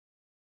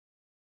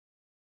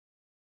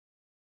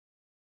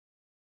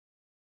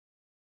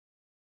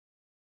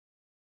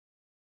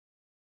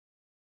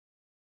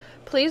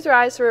Please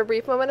rise for a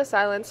brief moment of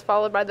silence,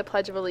 followed by the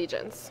Pledge of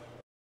Allegiance.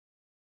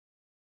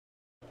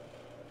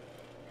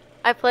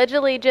 I pledge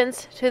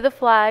allegiance to the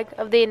flag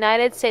of the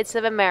United States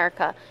of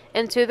America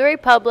and to the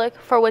republic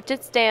for which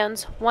it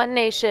stands, one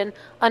nation,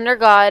 under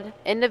God,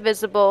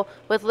 indivisible,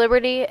 with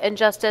liberty and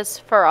justice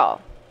for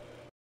all.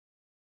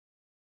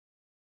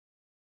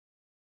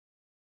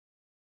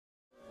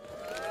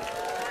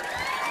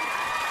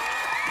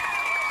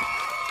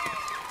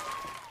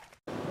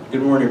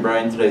 Good morning,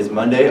 Brian. Today is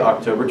Monday,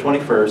 October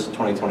 21st,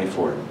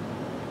 2024.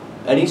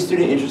 Any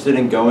student interested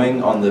in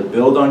going on the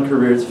Build on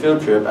Careers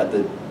field trip at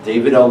the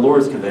David L.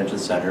 Loris Convention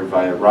Center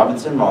via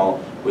Robinson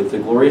Mall with the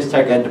Glorious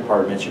Tech Ed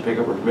Department should pick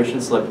up a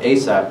permission slip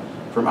ASAP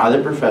from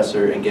either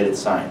professor and get it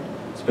signed.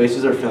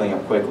 Spaces are filling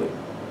up quickly.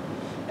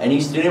 Any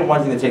student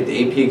wanting to take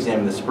the AP exam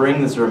in the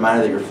spring, this is a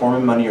reminder that your form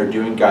and money are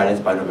due in guidance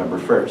by November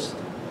 1st.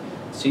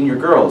 Senior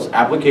girls,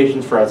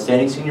 applications for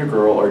Outstanding Senior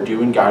Girl are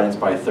due in guidance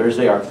by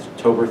Thursday,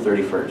 October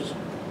 31st.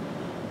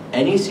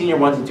 Any senior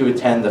wanting to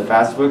attend the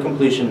FAFSA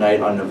completion night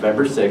on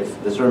November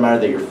 6th, this is a reminder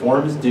that your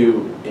form is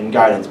due in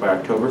guidance by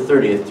October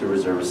 30th to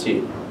reserve a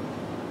seat.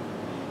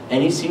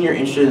 Any senior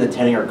interested in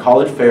attending our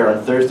college fair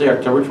on Thursday,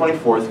 October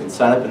 24th can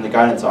sign up in the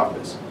guidance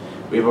office.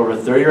 We have over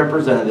 30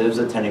 representatives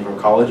attending from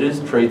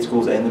colleges, trade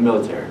schools, and the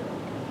military.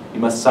 You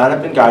must sign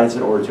up in guidance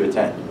in order to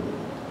attend.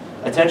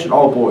 Attention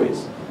all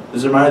boys. This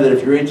is a reminder that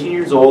if you're 18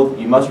 years old,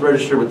 you must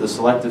register with the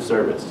Selective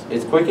Service.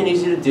 It's quick and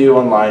easy to do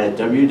online at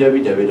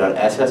www.sss.gov.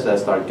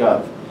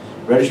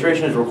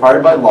 Registration is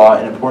required by law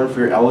and important for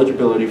your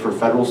eligibility for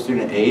federal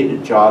student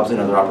aid, jobs, and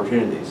other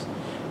opportunities.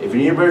 If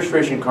you need a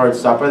registration card,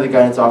 stop by the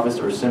guidance office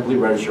or simply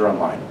register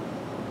online.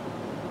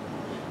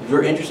 If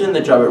you're interested in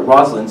the job at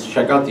Roslyn's,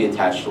 check out the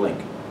attached link.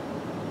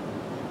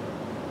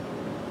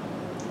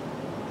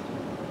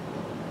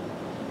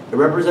 A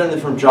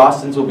representative from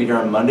Jostens will be here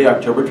on Monday,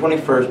 October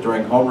 21st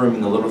during homeroom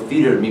in the Little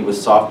Theater to meet with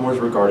sophomores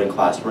regarding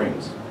class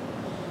rings.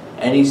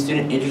 Any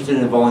student interested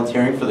in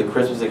volunteering for the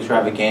Christmas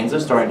extravaganza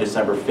starting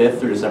December 5th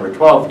through December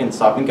 12th can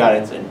stop in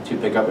guidance and to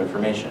pick up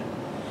information.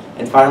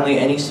 And finally,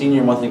 any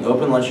senior wanting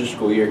open lunch this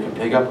school year can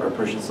pick up a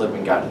permission slip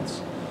in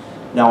guidance.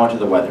 Now on to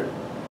the weather.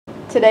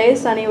 Today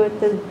is sunny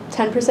with a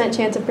 10%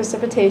 chance of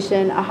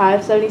precipitation, a high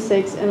of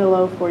 76 and a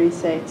low of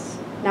 46.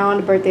 Now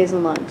on to birthdays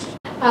and lunch.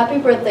 Happy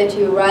birthday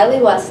to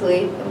Riley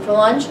Wesley, and for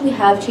lunch we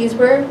have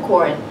cheeseburger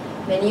corn,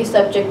 menu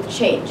subject to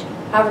change.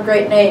 Have a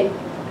great night.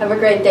 Have a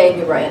great day,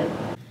 New Brighton.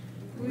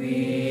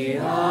 We